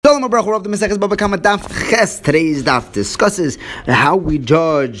Shalom Abracha of the Maseches Baba Kama Daf Ches. Today's daf discusses how we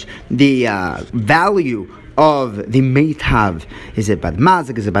judge the value of the meitav. Is it by the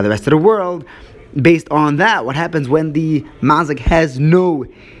mazik? Is it by the rest of the world? Based on that, what happens when the mazik has no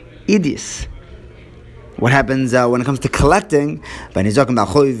idis? What happens when it comes to collecting by nizakim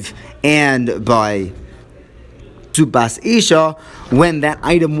b'choiv and by Subas Isha, when that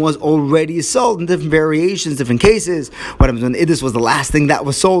item was already sold in different variations, different cases? What happens when the Idis was the last thing that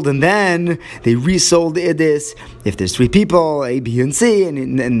was sold and then they resold the Idis? If there's three people, A, B, and C,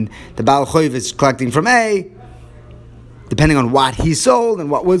 and the Baal Choiv is collecting from A, depending on what he sold and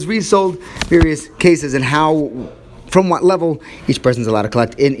what was resold, various cases and how, from what level each person's allowed to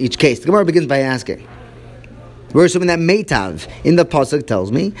collect in each case. The Gemara begins by asking, we're assuming that meitav in the pasuk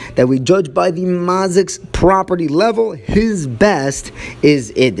tells me that we judge by the mazik's property level. His best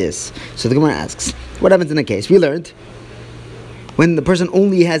is idis. So the Gemara asks, what happens in a case? We learned when the person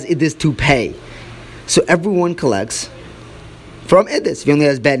only has idis to pay. So everyone collects from idis. If he only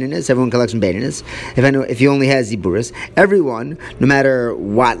has beninis, everyone collects from beninis. If he only has ziburis, everyone, no matter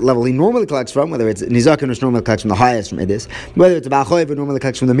what level he normally collects from, whether it's nizakin, which normally collects from the highest from idis, whether it's a Baal Choiv, who normally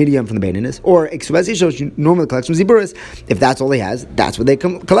collects from the medium from the beninis, or Iksubas Isha, which normally collects from ziburis, if that's all he has, that's what they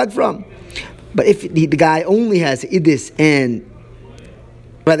collect from. But if the guy only has idis and,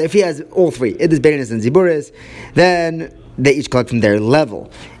 rather, if he has all three, idis, beninis, and ziburis, then they each collect from their level.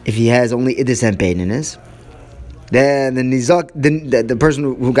 If he has only idis and beninis, then the person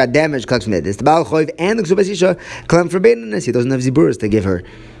who got damaged collects from it. The Baal Choiv and the Ksubas Isha collect from Beininis. He doesn't have Ziburis to give her,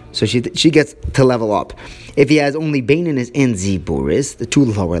 so she gets to level up. If he has only Beininis and Ziburis, the two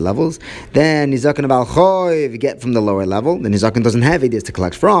lower levels, then Nizakin and Baal Choiv get from the lower level. The Nizakin doesn't have Idis to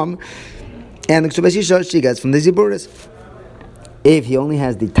collect from, and the Ksubas Isha, she gets from the Ziburis. If he only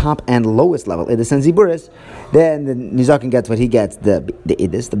has the top and lowest level, Idis and Ziburis, then the Nizakin gets what he gets, the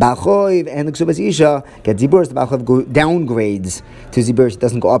Idis. The Baal Choiv and the Ksubas Isha get Ziburis. The Baal Choiv downgrades to Ziburis, it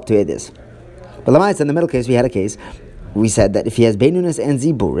doesn't go up to Idis. But Lamaitz, in the middle case, we had a case, we said that if he has Beininis and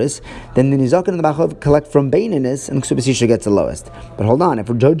Ziburis, then the Nizakin and the Baal Choiv collect from Beininis, and the Ksubas Isha gets the lowest. But hold on, if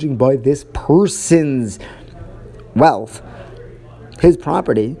we're judging by this person's wealth, his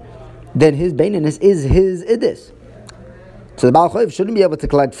property, then his Beininis is his Idis. So the Baal Choiv shouldn't be able to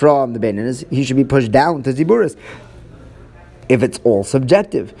collect from the Beininis. He should be pushed down to Ziburis. If it's all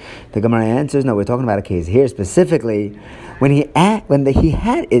subjective, the Gemara answers, no, we're talking about a case here specifically when he had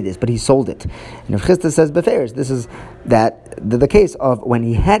Idis, but he sold it. And if Chisda says Beferish, this is the case of when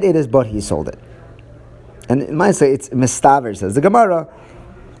he had Idis, but he sold it. And in my say, it's Mistaver, says the Gemara.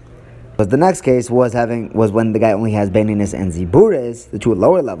 But the next case was when the guy only has Beininis and Ziburis, the two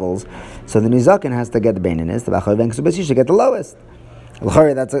lower levels. So the Nizakin has to get the Beininis, the Baal Choiv and Ksubas Isha get the lowest.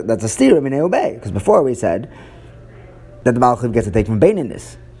 That's a steer in obey, because before we said that the Baal Choiv gets to take from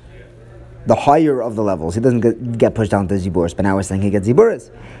Beininis, the higher of the levels. He doesn't get pushed down to Ziburis, but now we're saying he gets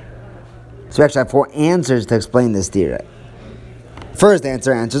Ziburis. So we actually have four answers to explain this steer. First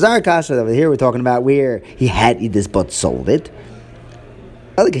answers our kasha. Over here we're talking about where he had Idis but sold it.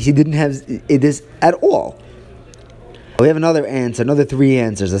 He didn't have Idis at all. We have another three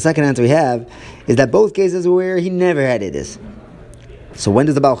answers. The second answer we have is that both cases where he never had Idis. So when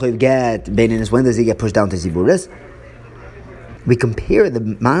does the Baal Choiv get Beininis? When does he get pushed down to Ziburis? We compare the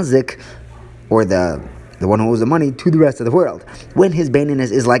mazik, or the one who owes the money, to the rest of the world. When his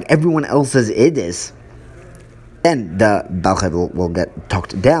Beininis is like everyone else's Idis, then the Baal Choiv will get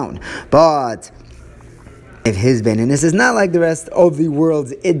talked down. But if his Beininis is not like the rest of the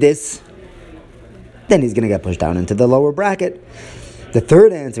world's Idis, then he's going to get pushed down into the lower bracket. The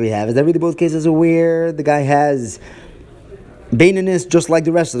third answer we have is that really both cases are where the guy has Beininis just like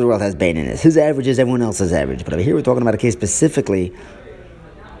the rest of the world has Beininis. His average is everyone else's average. But over here we're talking about a case specifically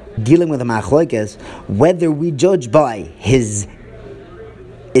dealing with a machlokes, whether we judge by his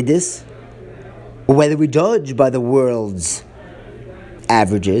Idis or whether we judge by the world's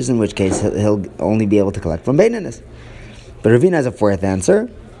averages, in which case he'll only be able to collect from Beininis. But Ravina has a fourth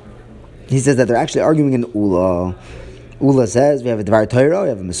answer. He says that they're actually arguing in Ula. Ula says we have a Dvar Torah, we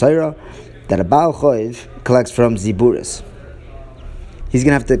have a Messiah, that a Baal Choiv collects from Ziburis. He's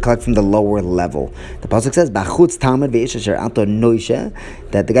going to have to collect from the lower level. The pasuk says Bachutz Tamid Ve'ish Asher Ato Noishe,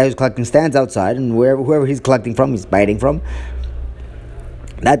 that the guy who's collecting stands outside, and whoever he's collecting from, he's biting from.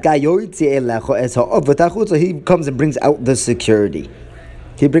 That guy so he comes and brings out the security.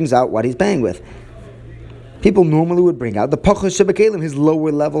 He brings out what he's paying with. People normally would bring out the Pachas Shebekalim, his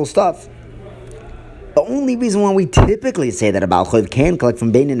lower level stuff. The only reason why we typically say that a Baal Choiv can collect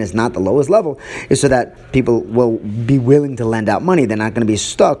from Beininis, not the lowest level, is so that people will be willing to lend out money. They're not going to be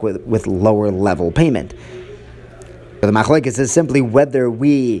stuck with lower level payment. So the machlokes is simply whether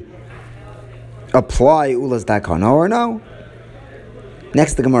we apply ulas takana or no.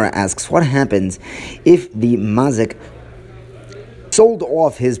 Next, the Gemara asks, what happens if the mazik sold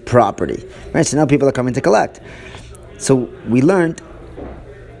off his property? Right, so now people are coming to collect. So we learned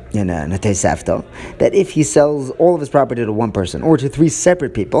in Natei Sefta that if he sells all of his property to one person or to three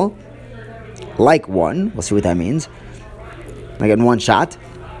separate people, like one, we'll see what that means, like in one shot,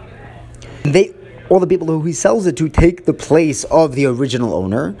 all the people who he sells it to take the place of the original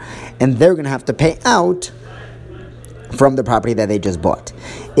owner, and they're going to have to pay out from the property that they just bought.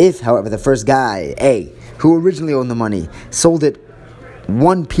 If, however, the first guy, A, who originally owned the money, sold it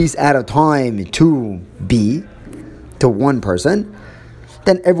one piece at a time to B, to one person,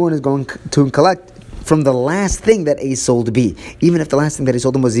 then everyone is going to collect from the last thing that A sold to B. Even if the last thing that he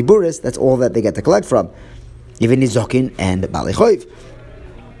sold them was Ziburis, that's all that they get to collect from. Even Nizokin and Bali Choiv.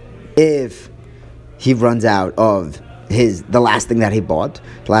 If he runs out of the last thing that he bought,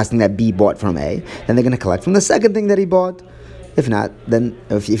 the last thing that B bought from A, then they're going to collect from the second thing that he bought. If not, then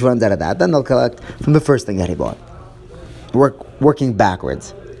if he runs out of that, then they'll collect from the first thing that he bought. Working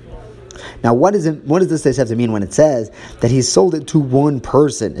backwards. Now, what does this have to mean when it says that he sold it to one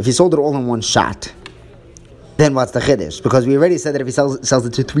person? If he sold it all in one shot, then what's the chiddush? Because we already said that if he sells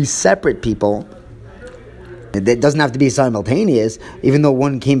it to three separate people, it doesn't have to be simultaneous. Even though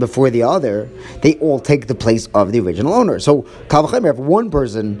one came before the other, they all take the place of the original owner. So, kal v'chomer, if one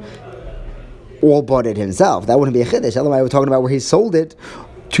person all bought it himself, that wouldn't be a chiddush. Otherwise, we're talking about where he sold it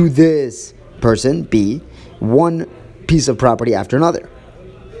to this person, B, one piece of property after another.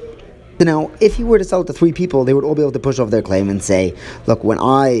 So now, if he were to sell it to three people, they would all be able to push off their claim and say, look, when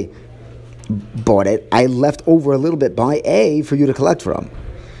I bought it, I left over a little bit by A for you to collect from.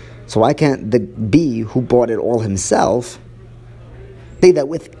 So why can't the B, who bought it all himself, say that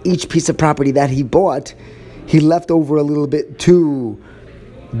with each piece of property that he bought, he left over a little bit to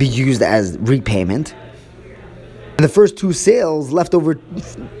be used as repayment? And the first two sales left over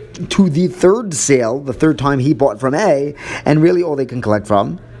to the third sale, the third time he bought from A, and really all they can collect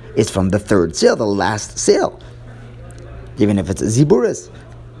from is from the third sale, the last sale, even if it's a Ziburis.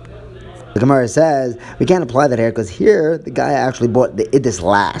 The Gemara says we can't apply that here because here the guy actually bought the Iddis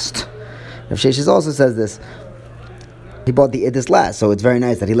last. Rav Sheshes also says this. He bought the Iddis last, so it's very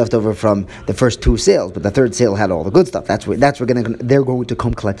nice that he left over from the first two sales, but the third sale had all the good stuff. They're going to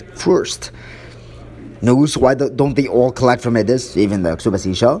come collect first. No, so why don't they all collect from Iddis, even the Ksubas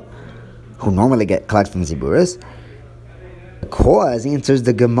Isha, who normally collect from Ziburis? Because, answers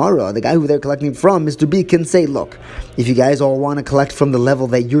the Gemara, the guy who they're collecting from, Mr. B, can say, look, if you guys all want to collect from the level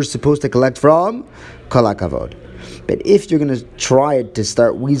that you're supposed to collect from, kol hakavod. But if you're going to try to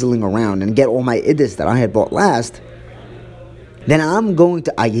start weaseling around and get all my Iddis that I had bought last, then I'm going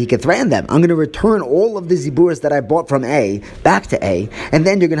to, he can threaten them, I'm going to return all of the Ziburis that I bought from A back to A, and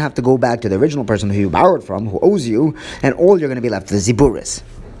then you're going to have to go back to the original person who you borrowed from, who owes you, and all you're going to be left with the Ziburis.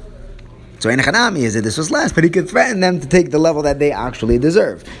 So in Hanami is that this was less, but he could threaten them to take the level that they actually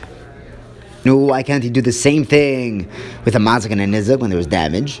deserve. No, why can't he do the same thing with a mazik and a nizuk when there was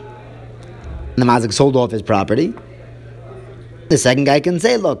damage? And the mazik sold off his property. The second guy can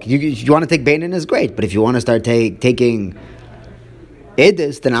say, look, you want to take Bainin is great, but if you want to start taking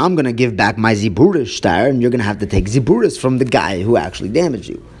Iddis, then I'm going to give back my Ziburis star, and you're going to have to take Ziburis from the guy who actually damaged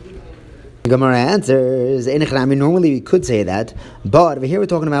you. The Gemara answers, normally we could say that, but over here we're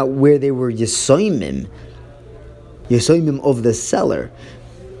talking about where they were Yesoimim of the seller.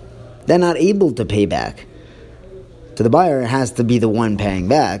 They're not able to pay back. So the buyer has to be the one paying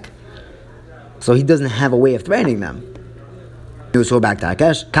back. So he doesn't have a way of threatening them. So back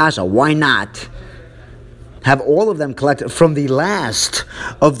to Kasha, why not have all of them collect from the last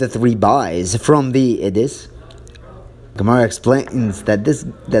of the three buys from the Iddis? Gemara explains that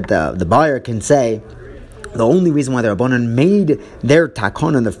the buyer can say the only reason why the Rabbanan made their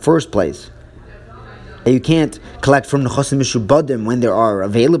takon in the first place, that you can't collect from nechosim mishubadim when there are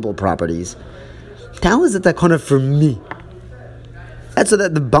available properties, that was the takon for me. That's so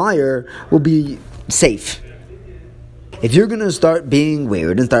that the buyer will be safe. If you're going to start being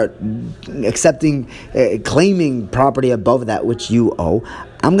weird and start claiming property above that which you owe,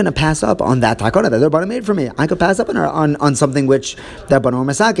 I'm going to pass up on that takana that the Rabbanan made for me. I could pass up on something which the Rabbanan were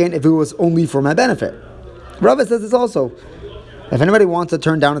masakin if it was only for my benefit. Rava says this also. If anybody wants to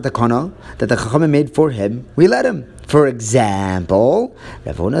turn down a takana that the Chachamim made for him, we let him. For example,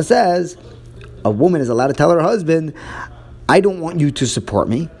 Rav Huna says, a woman is allowed to tell her husband, I don't want you to support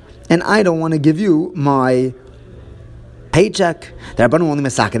me, and I don't want to give you my paycheck. The Rabbanan only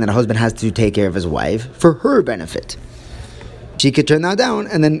masakin that a husband has to take care of his wife for her benefit. She could turn that down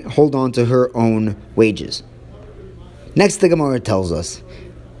and then hold on to her own wages. Next, the Gemara tells us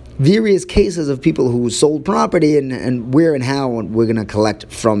various cases of people who sold property and where and how we're going to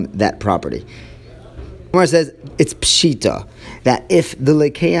collect from that property. Gemara says it's pshita that if the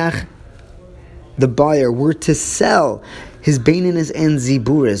lekeach, the buyer, were to sell his beininus and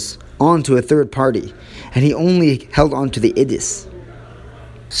ziburis onto a third party, and he only held on to the idis.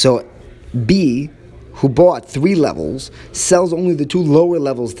 So B, who bought 3 levels, sells only the 2 lower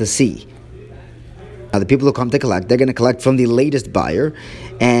levels to C. Now the people who come to collect, they're going to collect from the latest buyer,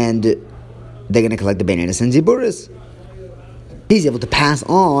 and they're going to collect the beininus and ziburis. He's able to pass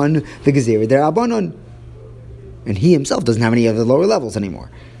on the gezerah derabanan, and he himself doesn't have any of the lower levels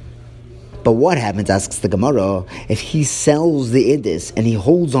anymore. But what happens, asks the Gemara, if he sells the idis and he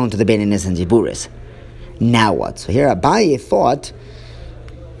holds on to the beininus and ziburis? Now what? So here Abaye thought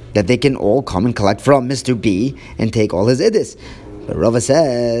that they can all come and collect from Mr. B and take all his idis. But Rava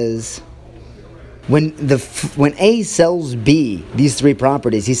says, when A sells B, these 3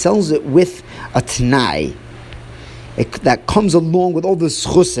 properties, he sells it with a t'nai that comes along with all the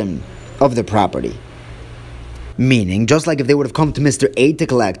schusim of the property. Meaning, just like if they would have come to Mr. A to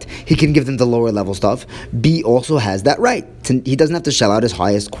collect, he can give them the lower level stuff. B also has that right. He doesn't have to shell out his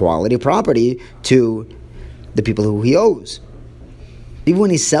highest quality property to the people who he owes. Even when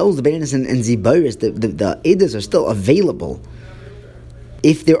he sells the beininus and ziburis, the idis are still available.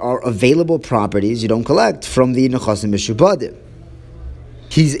 If there are available properties, you don't collect from the nechasim mishubadim.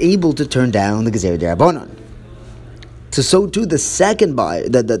 He's able to turn down the gezerah derabanan. So too the second buyer,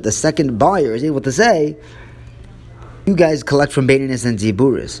 the second buyer is able to say, you guys collect from beininus and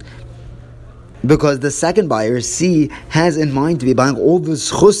ziburis, because the second buyer, C, has in mind to be buying all the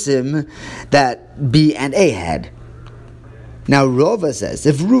schusim that B and A had. Now Rava says,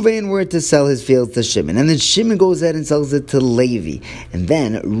 if Ruvain were to sell his fields to Shimon, and then Shimon goes ahead and sells it to Levi, and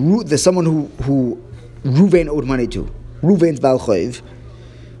then there's someone who Ruvain owed money to, Ruvain's Baal Choiv,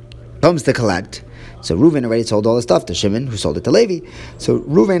 comes to collect. So Reuven already sold all the stuff to Shimon, who sold it to Levi. So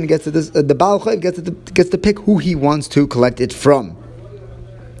Reuven gets the Baal Choiv gets to pick who he wants to collect it from.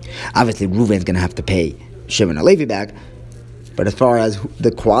 Obviously, Reuven's going to have to pay Shimon or Levi back, but as far as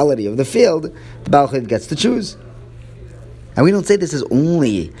the quality of the field, the Baal Choiv gets to choose. And we don't say this is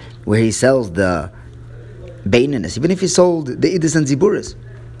only where he sells the beininus, even if he sold the idis and ziburis.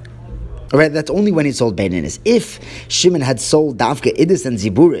 Alright, that's only when he sold beininus. If Shimon had sold dafka idis and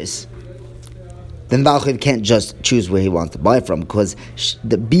ziburis, then Baal Choiv can't just choose where he wants to buy from, because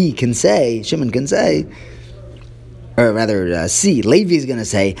the B can say, Shimon can say, or rather C, Levi is going to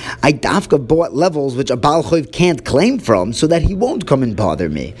say, I dafka bought levels which a Baal Choiv can't claim from, so that he won't come and bother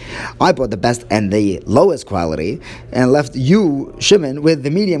me. I bought the best and the lowest quality, and left you, Shimon, with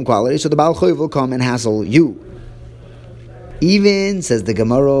the medium quality, so the Baal Choiv will come and hassle you. Even, says the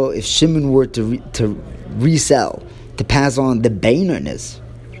Gemara, if Shimon were to resell, to pass on the beininus,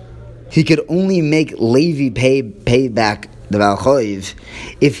 he could only make Levi pay back the Baal Choiv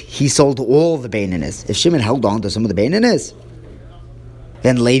if he sold all the beininus. If Shimon held on to some of the beininus,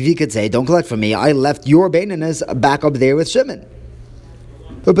 then Levi could say, don't collect from me, I left your beininus back up there with Shimon.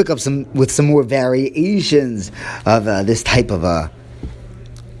 We'll pick up some more variations of this type of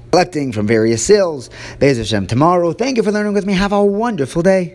collecting from various sales. Be'ez Hashem tomorrow. Thank you for learning with me. Have a wonderful day.